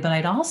 Definitely. But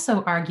I'd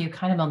also argue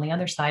kind of on the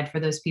other side for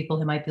those people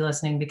who might be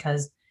listening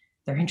because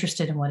they're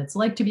interested in what it's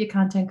like to be a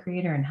content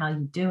creator and how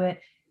you do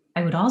it.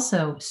 I would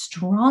also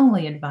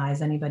strongly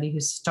advise anybody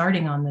who's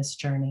starting on this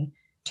journey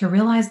to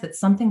realize that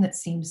something that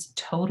seems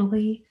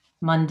totally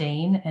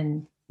mundane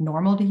and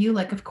normal to you,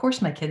 like, of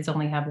course, my kids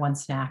only have one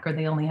snack or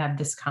they only have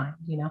this kind,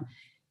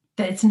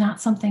 that it's not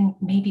something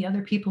maybe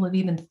other people have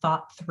even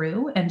thought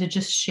through. And to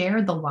just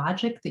share the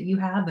logic that you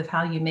have of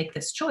how you make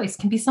this choice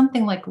can be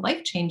something like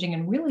life-changing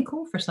and really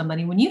cool for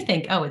somebody when you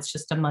think, oh, it's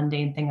just a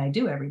mundane thing I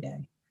do every day.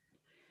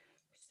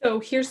 So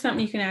here's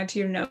something you can add to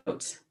your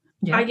notes.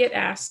 Yeah. I get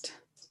asked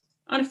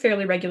on a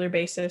fairly regular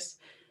basis,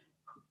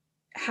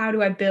 how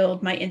do I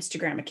build my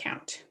Instagram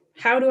account?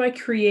 How do I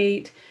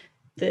create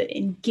the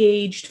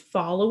engaged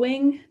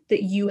following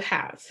that you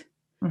have?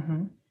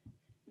 Mm-hmm.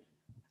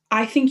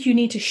 I think you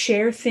need to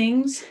share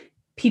things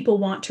people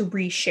want to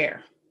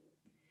reshare.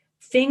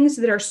 Things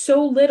that are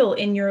so little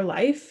in your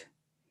life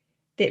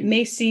that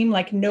may seem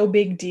like no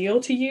big deal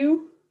to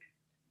you,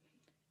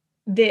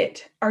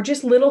 that are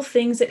just little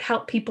things that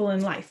help people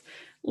in life.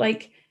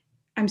 Like,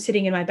 I'm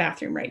sitting in my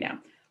bathroom right now.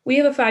 We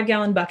have a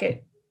 5-gallon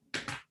bucket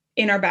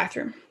in our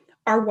bathroom.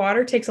 Our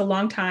water takes a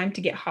long time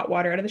to get hot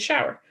water out of the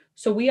shower.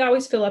 So we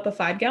always fill up a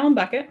 5-gallon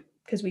bucket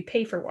because we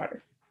pay for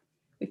water.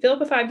 We fill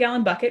up a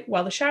 5-gallon bucket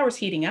while the shower's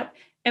heating up,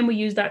 and we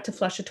use that to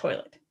flush a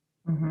toilet.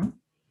 Mm-hmm.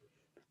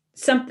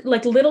 Some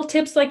like little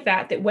tips like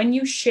that, that when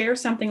you share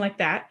something like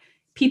that,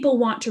 people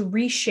want to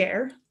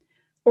reshare,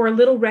 or a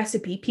little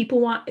recipe, people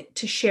want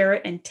to share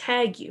it and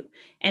tag you.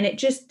 And it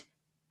just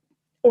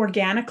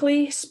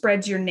organically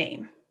spreads your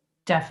name.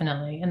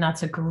 Definitely. And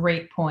that's a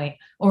great point.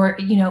 Or,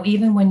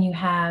 even when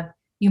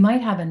you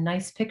might have a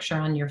nice picture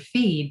on your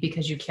feed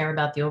because you care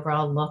about the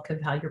overall look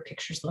of how your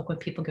pictures look when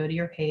people go to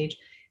your page.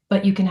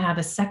 But you can have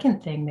a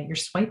second thing that you're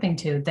swiping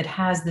to that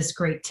has this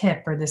great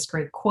tip or this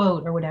great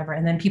quote or whatever,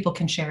 and then people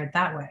can share it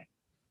that way.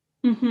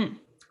 Mm-hmm.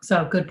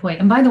 So good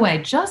point. And by the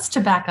way, just to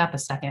back up a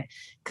second,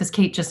 because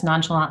Kate just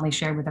nonchalantly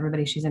shared with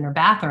everybody she's in her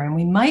bathroom,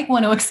 we might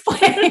want to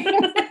explain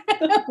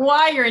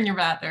why you're in your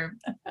bathroom.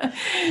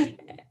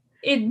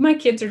 My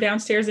kids are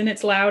downstairs and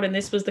it's loud, and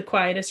this was the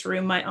quietest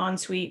room, my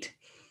ensuite.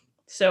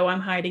 So I'm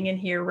hiding in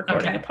here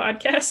recording a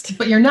podcast.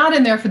 But you're not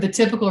in there for the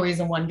typical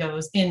reason one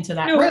goes into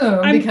that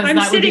room, because I'm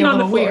that would be a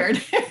little weird.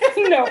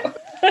 No.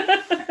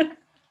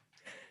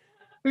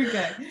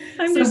 Okay.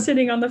 I'm just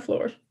sitting on the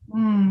floor.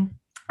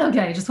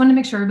 Okay, just wanted to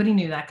make sure everybody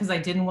knew that, because I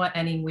didn't want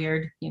any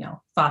weird,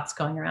 thoughts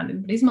going around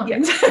anybody's mind.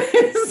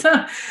 Yes.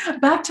 So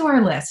back to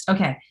our list.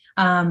 Okay,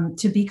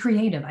 to be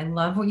creative. I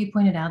love what you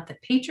pointed out, that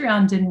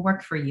Patreon didn't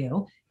work for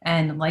you.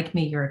 And like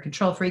me, you're a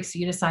control freak. So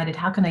you decided,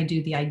 how can I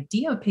do the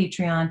idea of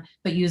Patreon,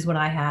 but use what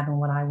I have and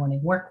what I want to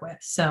work with?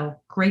 So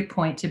great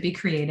point, to be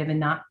creative and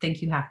not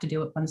think you have to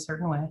do it one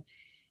certain way.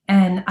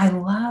 And I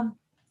love,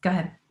 go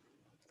ahead.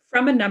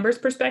 From a numbers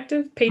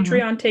perspective,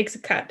 Patreon takes a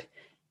cut.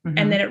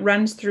 And then it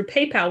runs through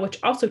PayPal, which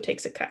also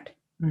takes a cut.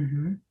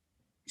 Mm-hmm.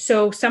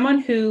 So someone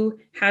who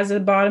has a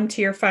bottom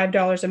tier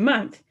 $5 a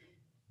month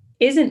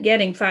isn't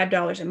getting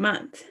 $5 a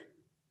month.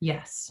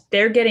 Yes.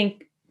 They're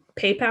getting,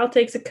 PayPal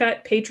takes a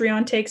cut,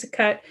 Patreon takes a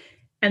cut,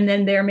 and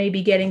then they're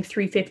maybe getting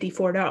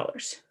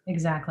 $3.54.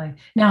 Exactly.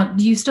 Now,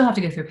 do you still have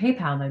to go through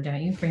PayPal though,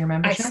 don't you, for your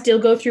membership? I still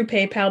go through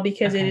PayPal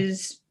because it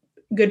is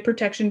good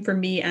protection for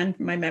me and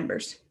my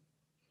members.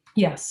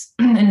 Yes.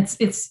 And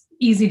it's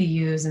easy to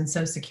use and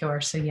so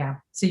secure. So yeah.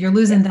 So you're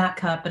losing that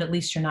cut, but at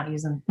least you're not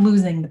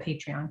losing the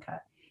Patreon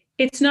cut.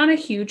 It's not a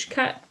huge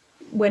cut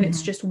when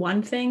it's just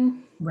one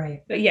thing.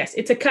 Right. But yes,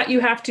 it's a cut you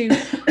have to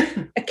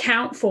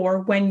account for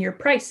when you're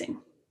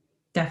pricing.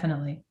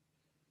 Definitely.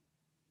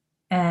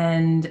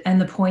 And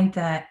the point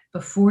that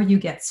before you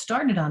get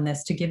started on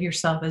this, to give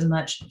yourself as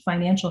much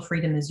financial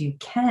freedom as you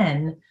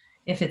can,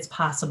 if it's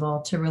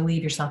possible, to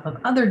relieve yourself of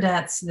other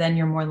debts, then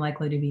you're more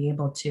likely to be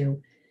able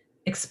to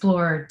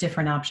explore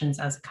different options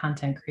as a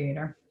content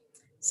creator.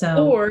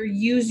 Or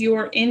use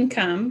your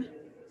income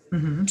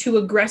to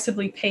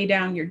aggressively pay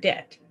down your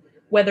debt,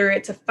 whether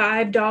it's a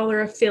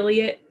 $5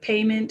 affiliate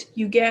payment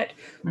you get,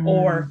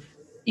 or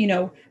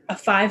a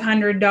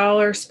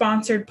 $500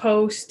 sponsored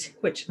post,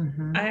 which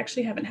I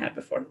actually haven't had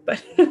before,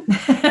 but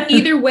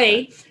either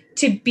way,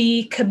 to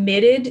be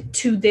committed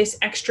to this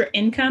extra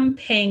income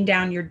paying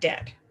down your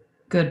debt.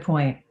 Good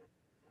point.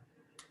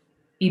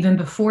 Even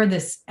before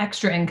this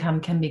extra income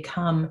can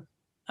become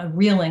a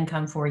real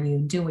income for you,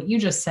 do what you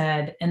just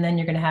said, and then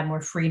you're going to have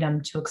more freedom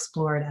to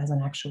explore it as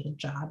an actual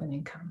job and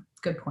income.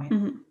 Good point.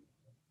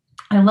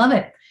 I love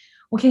it.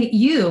 Okay,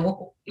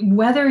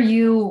 whether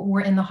you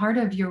were in the heart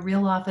of your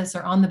real office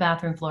or on the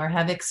bathroom floor,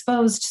 have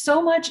exposed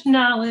so much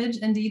knowledge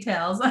and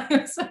details.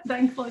 I'm so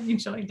thankful you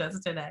joined us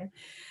today.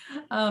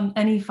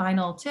 Any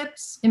final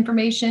tips,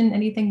 information,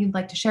 anything you'd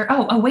like to share?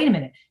 Oh, wait a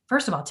minute.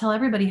 First of all, tell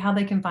everybody how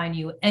they can find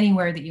you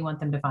anywhere that you want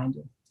them to find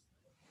you.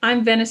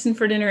 I'm Venison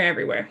for Dinner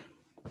everywhere.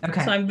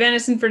 Okay. So I'm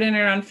Venison for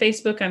Dinner on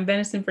Facebook. I'm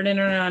Venison for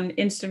Dinner on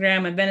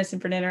Instagram. I'm Venison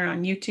for Dinner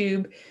on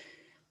YouTube.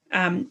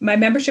 My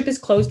membership is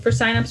closed for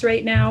signups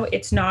right now.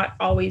 It's not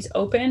always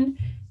open.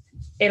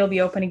 It'll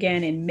be open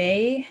again in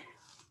May.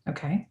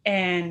 Okay.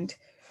 And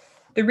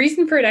the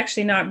reason for it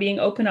actually not being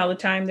open all the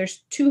time, there's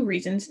two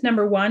reasons.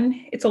 Number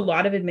one, it's a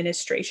lot of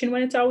administration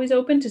when it's always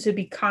open. To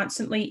be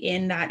constantly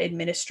in that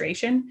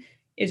administration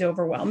is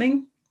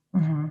overwhelming.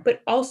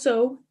 But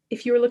also,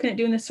 if you were looking at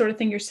doing this sort of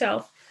thing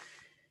yourself,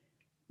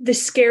 the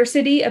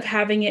scarcity of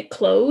having it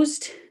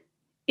closed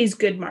is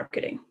good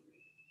marketing.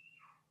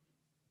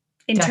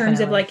 In terms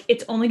of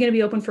it's only going to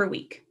be open for a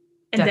week,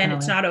 and then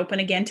it's not open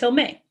again till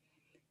May.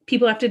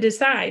 People have to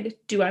decide,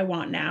 do I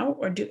want now,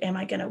 or am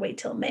I going to wait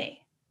till May?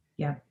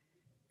 Yeah.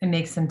 It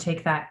makes them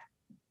take that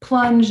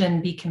plunge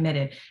and be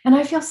committed. And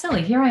I feel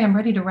silly. Here I am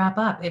ready to wrap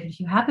up. If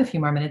you have a few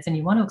more minutes and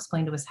you want to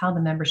explain to us how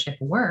the membership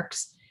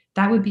works,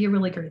 that would be a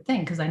really great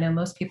thing, because I know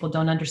most people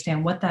don't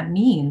understand what that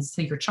means.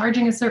 So you're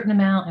charging a certain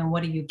amount, and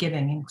what are you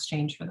giving in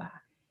exchange for that?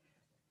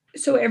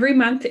 So every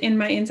month in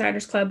my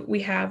Insiders Club,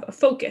 we have a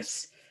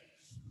focus,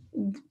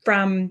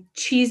 from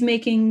cheese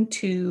making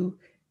to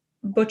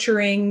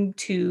butchering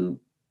to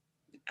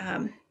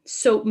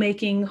soap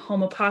making,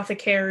 home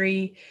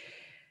apothecary,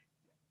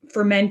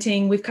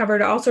 fermenting. We've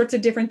covered all sorts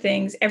of different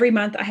things. Every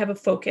month I have a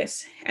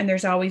focus, and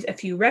there's always a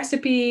few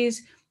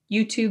recipes,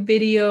 YouTube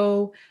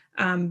video.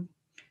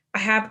 I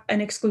have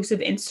an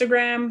exclusive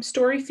Instagram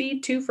story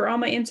feed too for all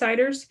my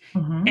insiders.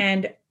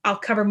 And I'll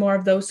cover more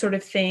of those sort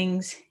of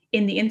things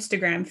in the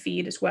Instagram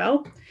feed as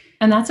well.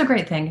 And that's a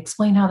great thing.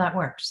 Explain how that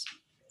works.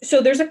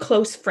 So there's a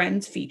close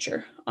friends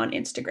feature on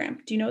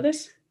Instagram. Do you know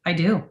this? I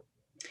do.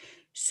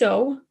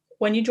 So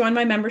when you join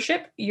my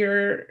membership,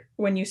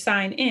 when you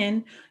sign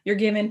in, you're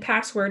given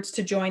passwords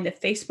to join the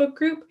Facebook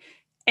group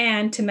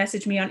and to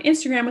message me on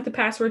Instagram with the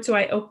password. So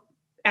I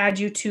add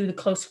you to the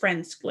close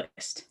friends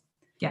list.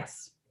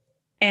 Yes.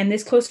 And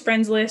this close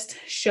friends list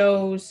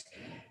shows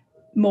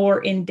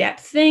more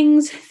in-depth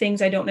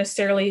things I don't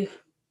necessarily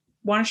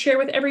want to share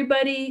with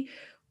everybody,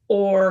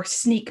 or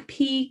sneak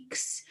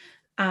peeks.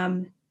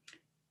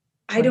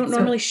 I don't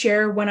normally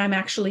share when I'm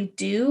actually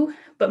due,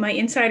 but my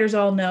insiders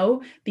all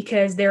know,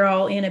 because they're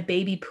all in a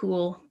baby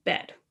pool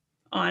bed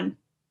on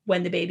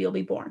when the baby will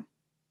be born.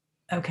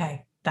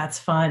 Okay. That's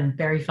fun.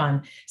 Very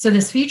fun. So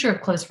this feature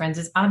of close friends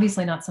is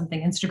obviously not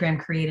something Instagram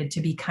created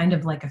to be kind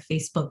of like a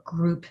Facebook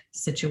group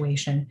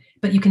situation,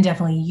 but you can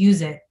definitely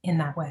use it in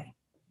that way.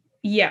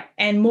 Yeah.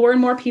 And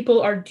more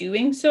people are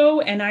doing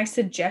so. And I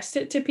suggest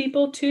it to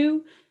people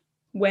too,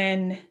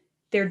 when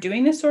they're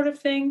doing this sort of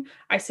thing.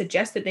 I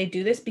suggest that they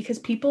do this because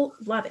people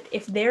love it.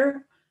 If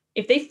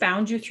they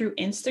found you through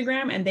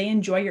Instagram and they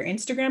enjoy your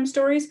Instagram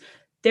stories,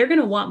 they're going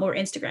to want more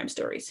Instagram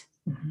stories.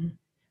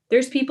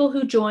 There's people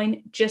who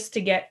join just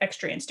to get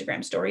extra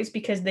Instagram stories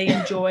because they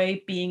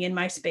enjoy being in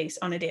my space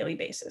on a daily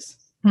basis.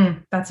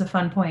 That's a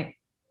fun point.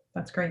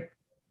 That's great.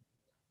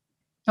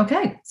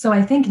 Okay. So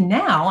I think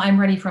now I'm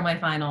ready for my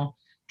final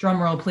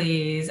drum roll,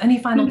 please. Any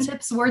final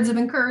tips, words of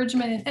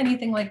encouragement,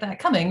 anything like that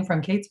coming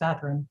from Kate's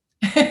bathroom?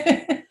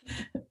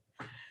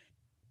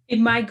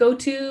 My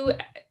go-to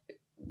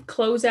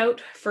closeout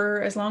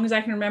for as long as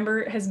I can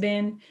remember has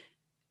been,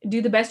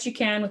 do the best you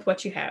can with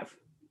what you have.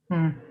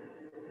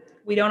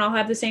 We don't all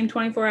have the same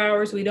 24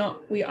 hours.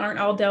 We aren't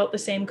all dealt the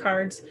same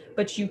cards,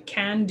 but you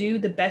can do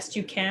the best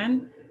you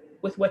can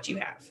with what you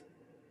have.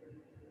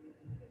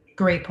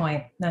 Great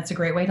point. That's a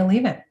great way to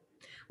leave it.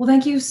 Well,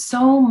 thank you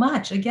so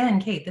much. Again,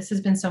 Kate, this has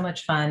been so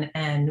much fun,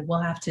 and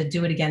we'll have to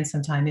do it again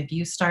sometime.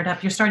 You're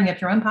starting up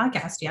your own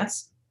podcast,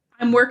 yes?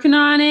 I'm working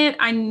on it.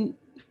 I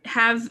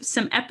have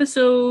some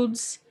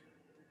episodes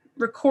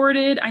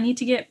recorded. I need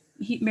to get,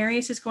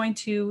 Marius is going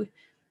to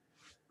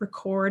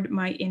record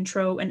my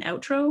intro and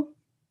outro.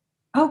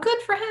 Oh,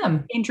 good for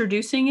him.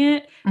 Introducing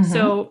it.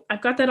 So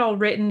I've got that all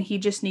written. He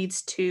just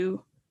needs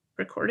to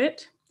record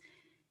it.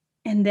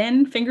 And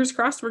then fingers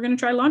crossed, we're going to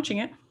try launching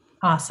it.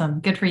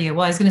 Awesome. Good for you.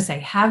 Well, I was going to say,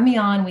 have me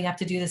on. We have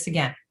to do this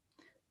again.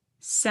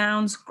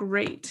 Sounds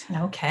great.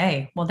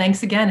 Okay. Well,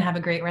 thanks again. Have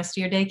a great rest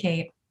of your day,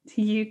 Kate.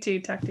 You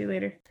too. Talk to you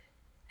later.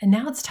 And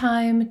now it's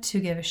time to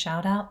give a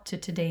shout out to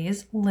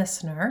today's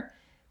listener.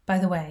 By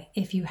the way,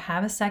 if you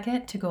have a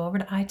second to go over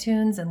to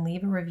iTunes and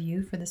leave a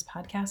review for this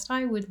podcast,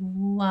 I would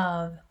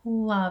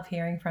love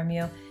hearing from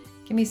you.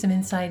 Give me some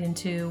insight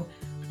into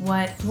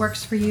what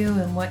works for you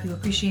and what you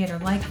appreciate or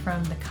like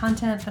from the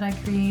content that I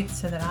create,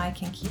 so that I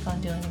can keep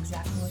on doing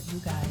exactly what you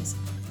guys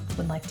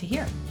would like to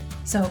hear.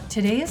 So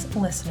today's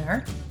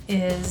listener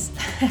is,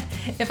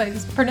 if I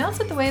pronounce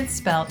it the way it's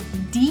spelled,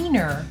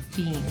 Diener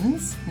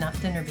Beans, not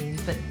dinner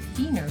beans, but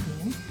Diener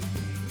Beans.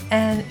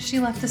 And she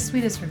left the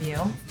sweetest review.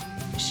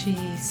 She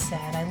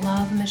said, I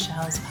love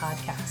Michelle's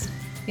podcast.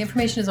 The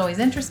information is always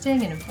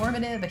interesting and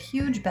informative. A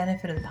huge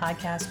benefit of the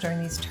podcast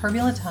during these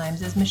turbulent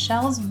times is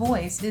Michelle's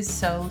voice is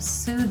so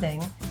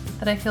soothing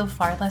that I feel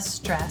far less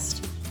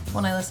stressed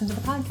when I listen to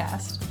the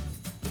podcast.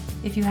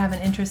 If you have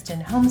an interest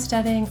in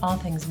homesteading, all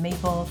things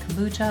maple,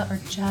 kombucha, or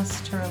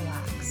just to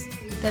relax,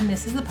 then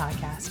this is the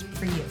podcast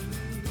for you.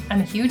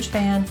 I'm a huge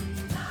fan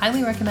and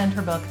highly recommend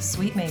her book,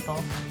 Sweet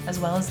Maple, as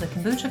well as the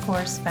kombucha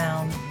course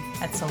found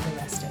at Solar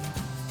Rested.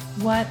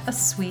 What a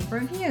sweet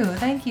review.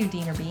 Thank you,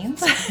 Diener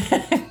Beans.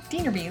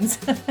 Diener Beans.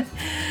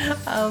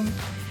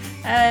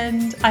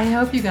 And I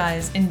hope you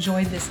guys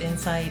enjoyed this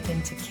insight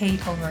into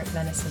Kate over at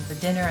Venison for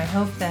Dinner. I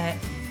hope that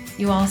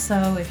you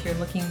also, if you're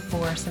looking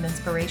for some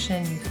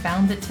inspiration, you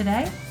found it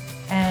today.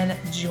 And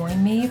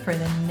join me for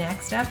the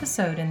next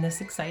episode in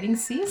this exciting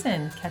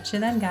season. Catch you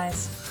then,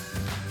 guys.